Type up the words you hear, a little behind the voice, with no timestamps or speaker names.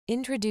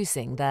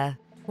Introducing the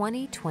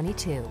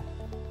 2022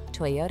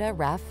 Toyota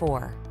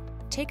RAV4.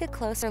 Take a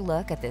closer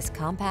look at this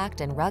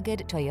compact and rugged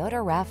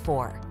Toyota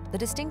RAV4, the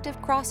distinctive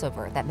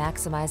crossover that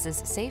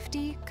maximizes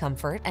safety,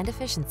 comfort, and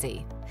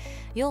efficiency.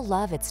 You'll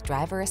love its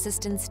driver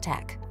assistance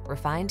tech,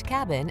 refined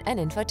cabin, and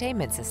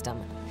infotainment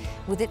system.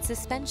 With its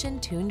suspension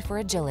tuned for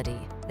agility,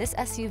 this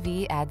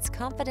SUV adds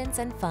confidence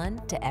and fun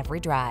to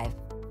every drive.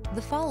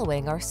 The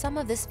following are some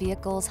of this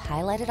vehicle's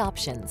highlighted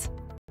options: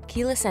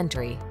 keyless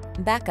entry,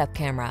 backup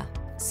camera,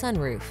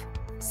 sunroof,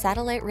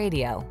 satellite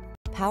radio,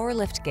 power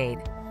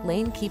liftgate,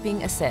 lane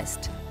keeping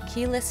assist,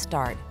 keyless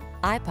start,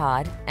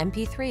 iPod,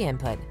 MP3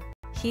 input,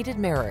 heated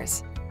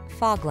mirrors,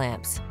 fog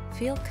lamps.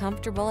 Feel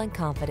comfortable and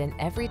confident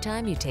every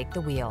time you take the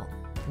wheel.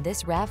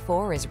 This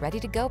RAV4 is ready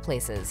to go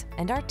places,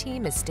 and our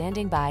team is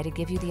standing by to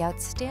give you the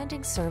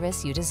outstanding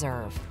service you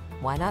deserve.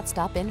 Why not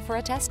stop in for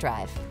a test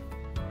drive?